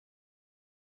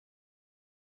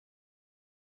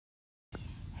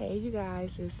Hey you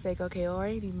guys, it's Seiko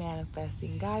Kaori, the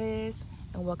Manifesting Goddess,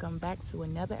 and welcome back to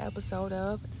another episode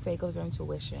of Seiko's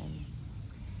Intuition.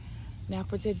 Now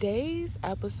for today's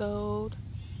episode,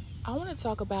 I want to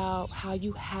talk about how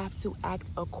you have to act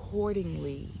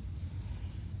accordingly.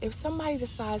 If somebody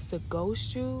decides to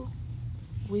ghost you,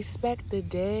 respect the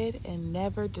dead and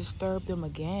never disturb them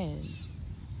again.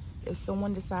 If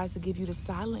someone decides to give you the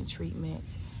silent treatment,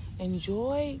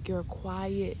 enjoy your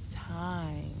quiet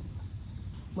time.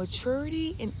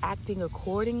 Maturity in acting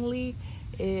accordingly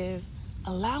is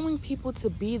allowing people to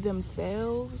be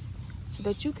themselves so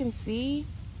that you can see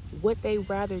what they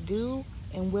rather do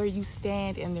and where you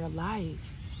stand in their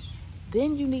life.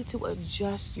 Then you need to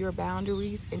adjust your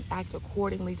boundaries and act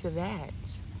accordingly to that.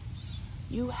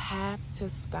 You have to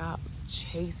stop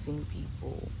chasing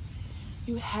people.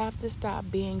 You have to stop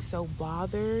being so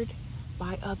bothered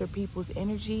by other people's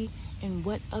energy and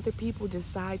what other people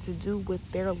decide to do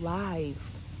with their life.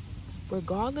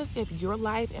 Regardless if your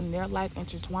life and their life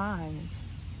intertwines,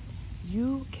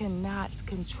 you cannot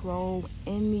control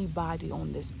anybody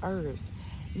on this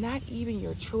earth, not even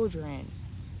your children.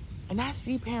 And I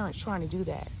see parents trying to do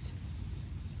that.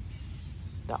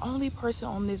 The only person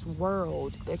on this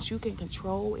world that you can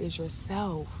control is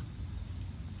yourself.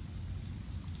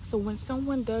 So when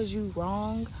someone does you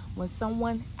wrong, when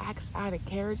someone acts out of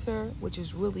character, which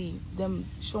is really them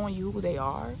showing you who they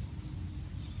are,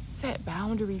 set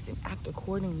boundaries and act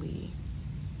accordingly.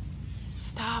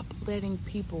 Stop letting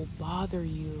people bother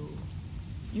you.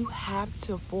 You have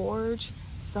to forge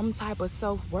some type of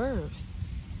self-worth.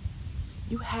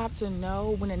 You have to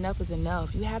know when enough is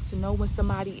enough. You have to know when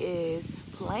somebody is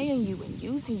playing you and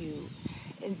using you.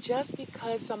 And just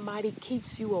because somebody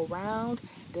keeps you around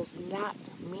does not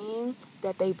mean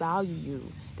that they value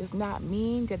you. Does not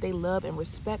mean that they love and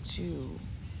respect you.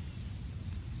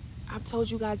 I've told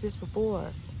you guys this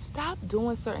before. Stop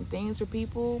doing certain things for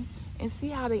people and see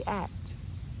how they act.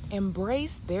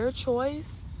 Embrace their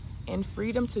choice and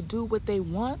freedom to do what they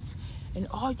want, and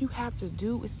all you have to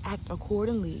do is act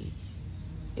accordingly.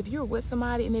 If you're with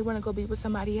somebody and they want to go be with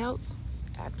somebody else,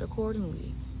 act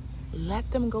accordingly. Let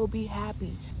them go be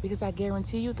happy, because I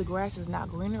guarantee you the grass is not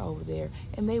greener over there,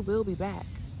 and they will be back.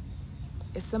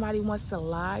 If somebody wants to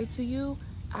lie to you,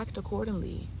 act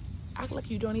accordingly. Act like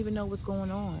you don't even know what's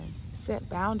going on. Set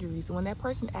boundaries. When that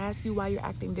person asks you why you're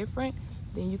acting different,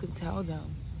 then you can tell them.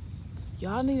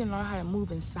 Y'all need to learn how to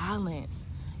move in silence.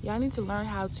 Y'all need to learn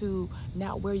how to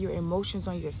not wear your emotions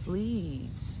on your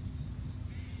sleeves.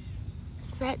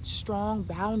 Set strong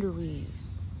boundaries.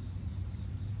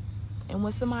 And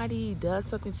when somebody does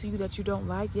something to you that you don't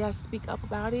like, yes, speak up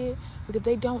about it. But if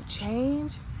they don't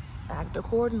change, act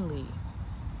accordingly.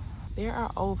 There are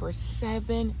over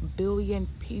 7 billion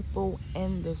people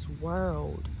in this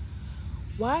world.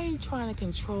 Why are you trying to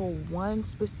control one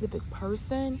specific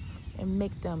person and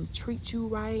make them treat you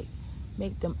right,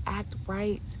 make them act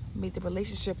right, make the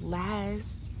relationship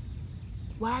last?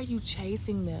 Why are you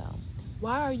chasing them?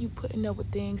 Why are you putting up with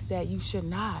things that you should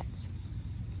not?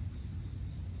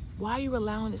 Why are you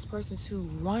allowing this person to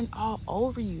run all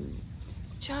over you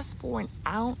just for an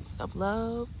ounce of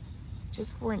love,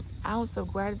 just for an ounce of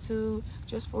gratitude,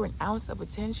 just for an ounce of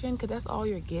attention? Because that's all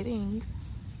you're getting.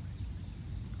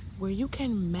 Where you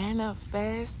can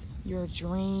manifest your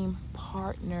dream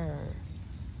partner.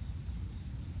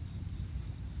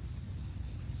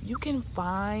 You can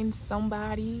find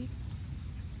somebody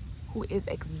who is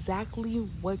exactly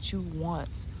what you want.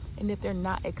 And if they're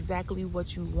not exactly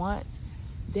what you want,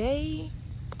 they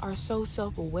are so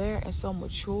self-aware and so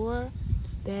mature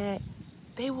that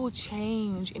they will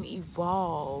change and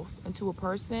evolve into a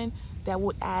person that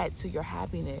would add to your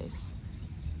happiness.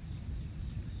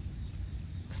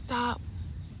 Stop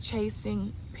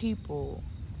chasing people.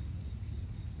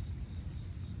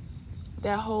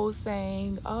 That whole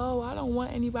saying, oh, I don't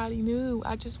want anybody new.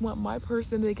 I just want my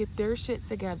person to get their shit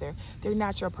together. They're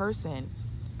not your person.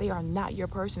 They are not your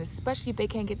person, especially if they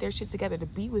can't get their shit together to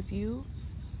be with you.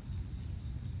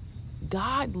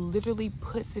 God literally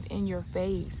puts it in your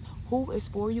face who is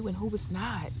for you and who is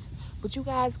not. But you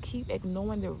guys keep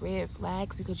ignoring the red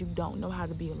flags because you don't know how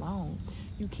to be alone.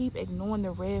 You keep ignoring the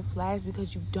red flags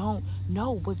because you don't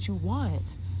know what you want.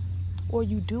 Or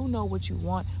you do know what you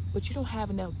want, but you don't have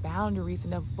enough boundaries,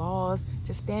 enough balls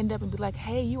to stand up and be like,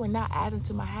 hey, you are not adding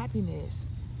to my happiness.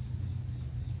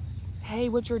 Hey,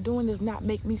 what you're doing does not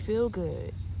make me feel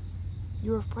good.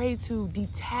 You're afraid to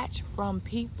detach from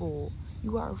people.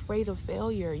 You are afraid of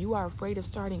failure. You are afraid of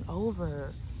starting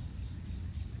over.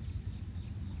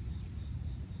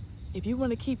 If you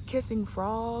want to keep kissing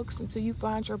frogs until you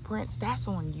find your prince, that's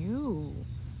on you.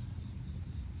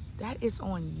 That is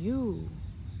on you.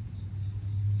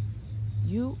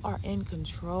 You are in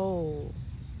control.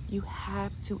 You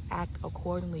have to act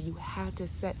accordingly. You have to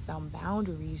set some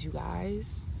boundaries, you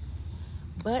guys.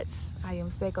 But I am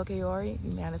Seiko Kaori, the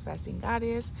Manifesting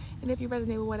Goddess. And if you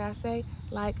resonate with what I say,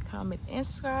 like, comment, and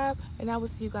subscribe. And I will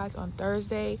see you guys on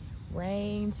Thursday.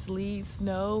 Rain, sleet,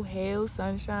 snow, hail,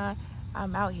 sunshine.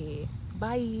 I'm out here.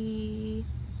 Bye.